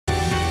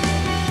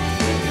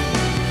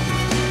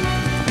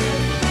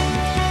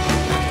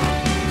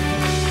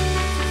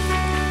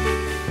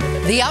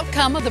The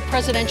outcome of the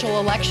presidential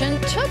election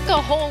took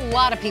a whole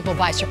lot of people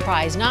by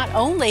surprise. Not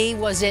only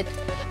was it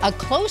a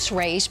close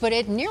race, but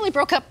it nearly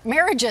broke up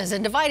marriages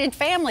and divided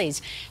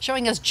families,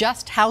 showing us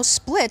just how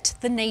split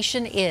the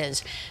nation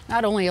is.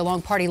 Not only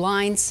along party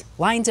lines,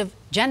 lines of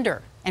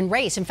gender and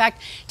race. In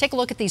fact, take a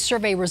look at these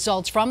survey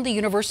results from the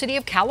University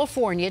of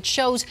California. It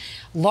shows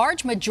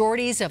large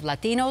majorities of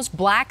Latinos,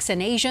 blacks,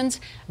 and Asians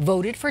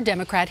voted for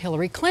Democrat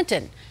Hillary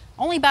Clinton.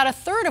 Only about a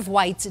third of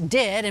whites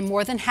did, and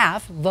more than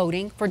half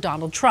voting for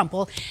Donald Trump.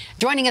 Well,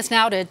 joining us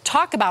now to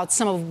talk about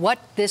some of what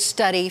this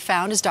study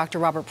found is Dr.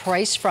 Robert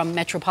Preuhs from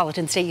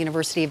Metropolitan State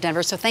University of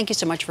Denver. So thank you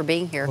so much for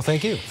being here. Well,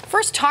 thank you.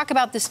 First, talk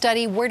about the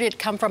study. Where did it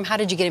come from? How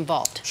did you get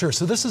involved? Sure.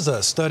 So this is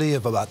a study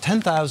of about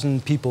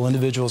 10,000 people,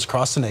 individuals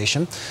across the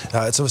nation.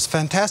 It's a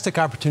fantastic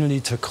opportunity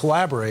to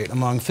collaborate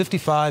among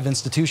 55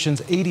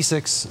 institutions,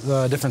 86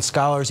 different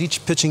scholars,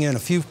 each pitching in a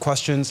few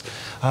questions.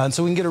 And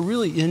so we can get a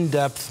really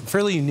in-depth,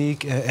 fairly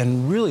unique, and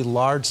really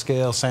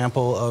large-scale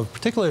sample of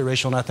particularly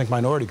racial and ethnic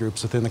minority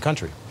groups within the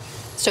country.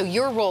 So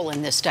your role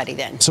in this study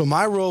then? So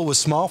my role was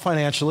small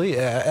financially,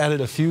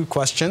 added a few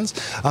questions.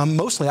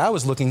 Mostly I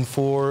was looking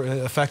for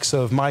effects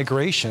of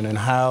migration and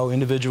how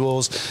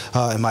individuals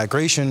and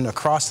migration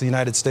across the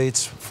United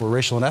States for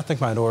racial and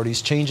ethnic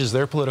minorities changes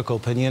their political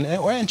opinion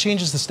and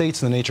changes the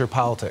states and the nature of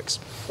politics.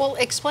 Well,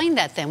 explain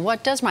that then.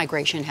 What does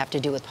migration have to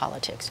do with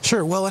politics?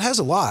 Sure. Well, it has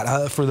a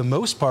lot. For the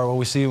most part, what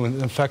we see with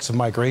the effects of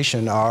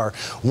migration are,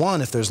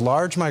 one, if there's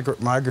large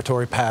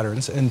migratory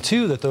patterns, and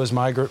two, that those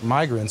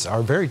migrants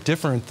are very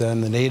different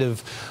than the native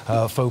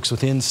folks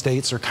within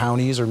states or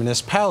counties or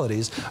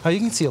municipalities, you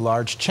can see a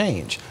large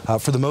change.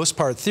 For the most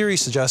part, theory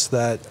suggests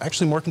that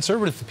actually more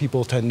conservative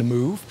people tend to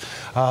move,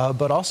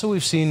 but also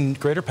we've seen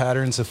greater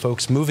patterns of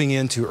folks moving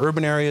into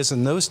urban areas,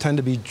 and those tend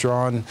to be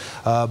drawn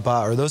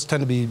by, or those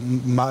tend to be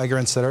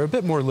migrants that are a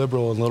bit more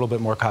liberal and a little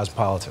bit more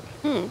cosmopolitan.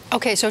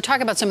 Okay, so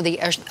talk about some of the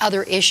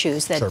other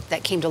issues that,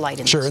 that came to light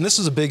in Sure, this. and this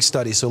is a big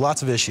study, so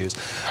lots of issues.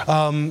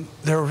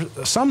 There were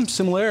some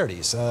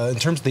similarities in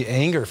terms of the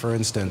anger, for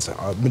instance.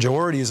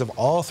 Majorities of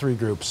all three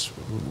groups,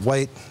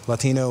 white,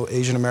 Latino,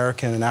 Asian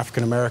American, and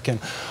African American,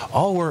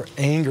 all were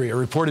angry or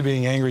reported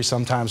being angry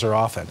sometimes or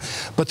often.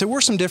 But there were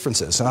some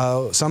differences.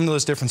 Some of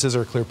those differences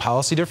are clear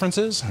policy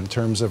differences in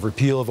terms of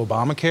repeal of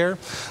Obamacare.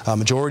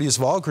 Majorities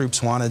of all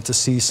groups wanted to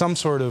see some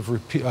sort of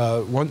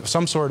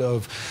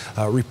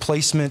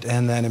replacement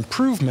and then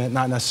improvement,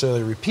 not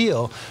necessarily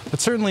repeal, but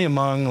certainly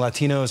among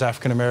Latinos,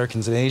 African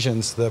Americans, and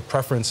Asians, the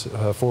preference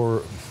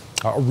for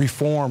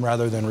reform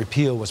rather than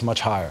repeal was much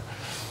higher.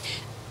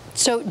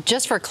 So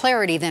just for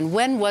clarity then,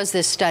 when was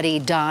this study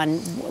done?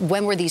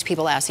 When were these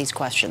people asked these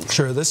questions?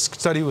 Sure. This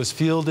study was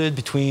fielded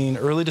between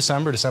early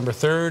December, December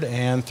 3rd,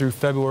 and through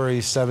February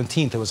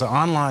 17th. It was an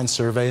online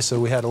survey, so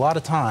we had a lot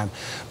of time.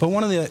 But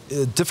one of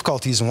the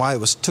difficulties and why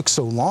it took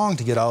so long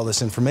to get all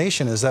this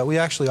information is that we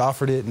actually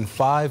offered it in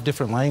 5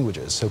 different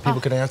languages, so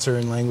people could answer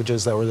in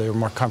languages that they were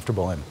more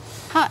comfortable in.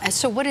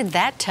 So what did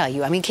that tell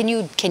you? I mean, can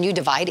you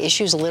divide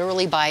issues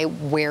literally by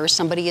where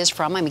somebody is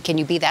from? I mean, can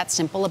you be that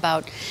simple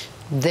about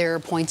their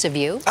points of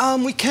view?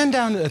 We can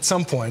down at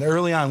some point.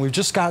 Early on, we've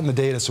just gotten the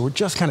data, so we're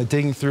just kind of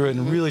digging through it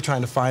and really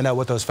trying to find out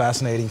what those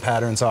fascinating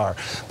patterns are.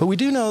 But we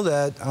do know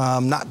that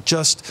not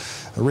just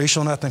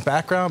racial and ethnic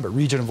background, but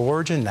region of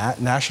origin,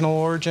 national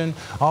origin,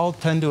 all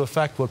tend to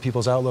affect what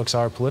people's outlooks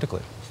are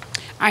politically.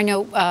 I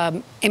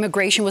know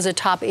immigration was a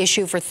top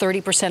issue for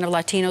 30% of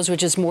Latinos,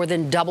 which is more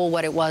than double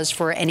what it was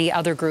for any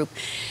other group.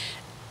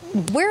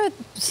 Where are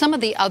some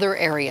of the other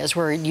areas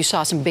where you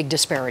saw some big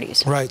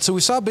disparities? Right. So we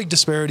saw big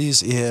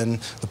disparities in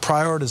the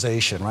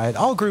prioritization, right?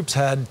 All groups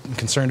had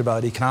concerned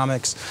about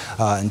economics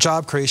and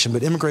job creation,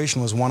 but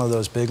immigration was one of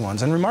those big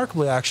ones. And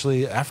remarkably,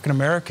 actually, African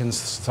Americans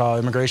saw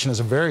immigration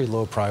as a very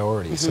low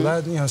priority. So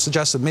that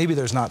suggests that maybe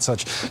there's not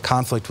such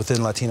conflict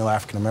within Latino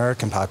African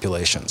American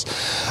populations.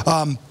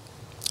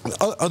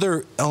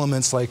 Other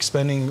elements like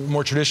spending,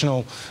 more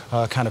traditional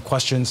kind of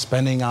questions,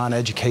 spending on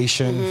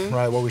education,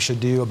 right, what we should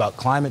do about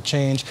climate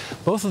change,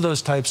 both of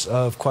those types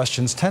of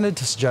questions tended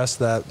to suggest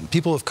that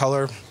people of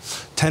color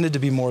tended to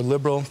be more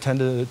liberal,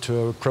 tended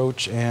to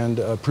approach and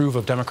approve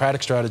of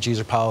democratic strategies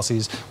or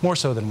policies more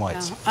so than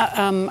whites.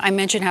 I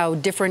mentioned how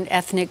different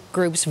ethnic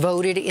groups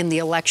voted in the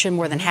election,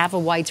 more than half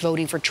of whites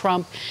voting for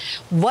Trump.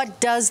 What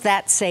does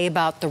that say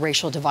about the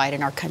racial divide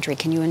in our country?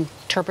 Can you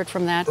interpret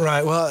from that?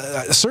 Right, well,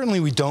 certainly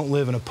we don't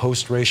live in a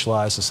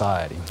post-racialized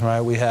society,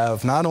 right? We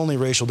have not only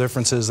racial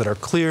differences that are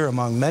clear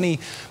among many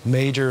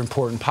major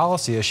important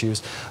policy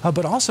issues,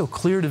 but also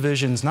clear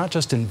divisions, not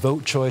just in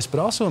vote choice, but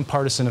also in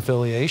partisan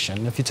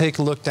affiliation. If you take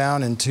a look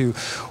down into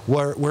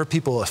where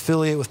people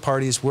affiliate with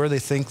parties, where they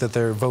think that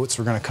their votes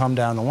are going to come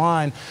down the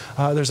line,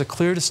 there's a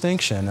clear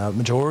distinction.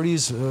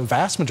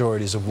 Vast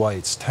majorities of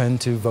whites tend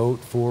to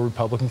vote for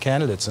Republican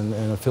candidates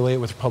and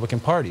affiliate with Republican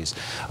parties.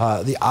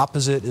 The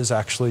opposite is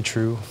actually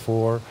true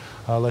for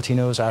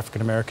Latinos,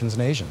 African Americans,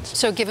 and Asians.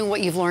 So given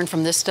what you've learned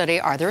from this study,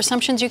 are there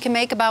assumptions you can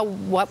make about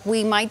what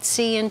we might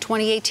see in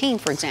 2018,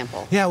 for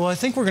example? Yeah, well, I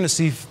think we're going to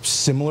see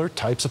similar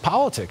types of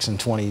politics in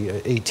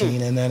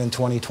 2018 and then in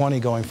 2020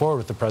 going forward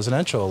with the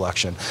presidential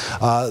election.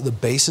 The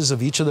bases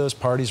of each of those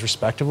parties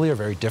respectively are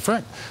very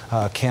different.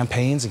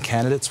 Campaigns and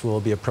candidates will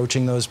be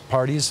approaching those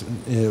parties,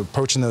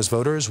 approaching those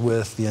voters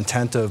with the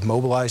intent of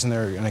mobilizing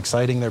and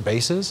exciting their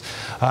bases.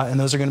 And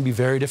those are going to be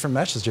very different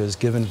messages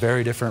given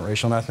very different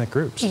racial and ethnic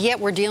groups. Yet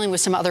we're dealing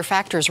with some other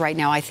factors right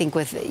now, I think,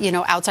 with,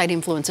 outside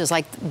influences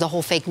like the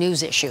whole fake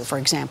news issue, for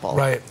example.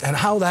 Right. And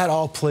how that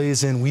all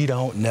plays in, we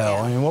don't know.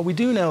 Yeah. I mean, what we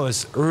do know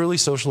is early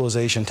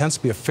socialization tends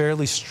to be a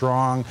fairly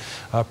strong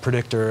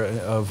predictor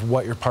of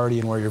what your party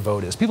and where your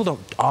vote is. People don't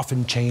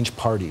often change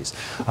parties.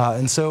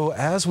 And so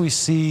as we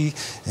see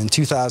in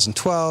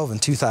 2012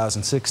 and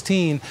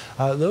 2016,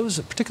 those,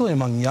 particularly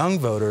among young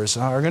voters,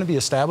 are going to be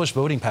established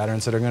voting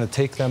patterns that are going to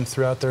take them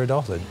throughout their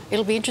adulthood.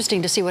 It'll be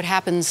interesting to see what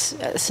happens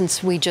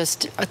since we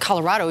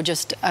Colorado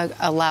just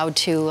allowed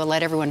to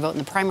let everyone vote in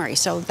the primary.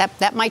 So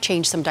that might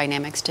change some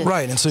dynamics too.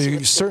 Right, and so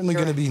you're certainly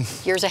going to be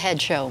years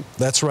ahead show.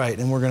 That's right,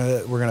 and we're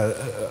going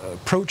to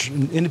approach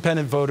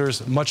independent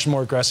voters much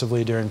more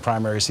aggressively during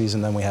primary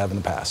season than we have in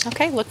the past.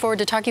 Okay, look forward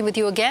to talking with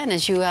you again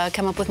as you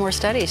come up with more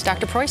studies.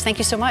 Dr. Preuhs, thank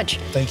you so much.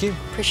 Thank you.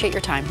 Appreciate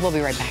your time. We'll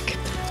be right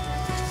back.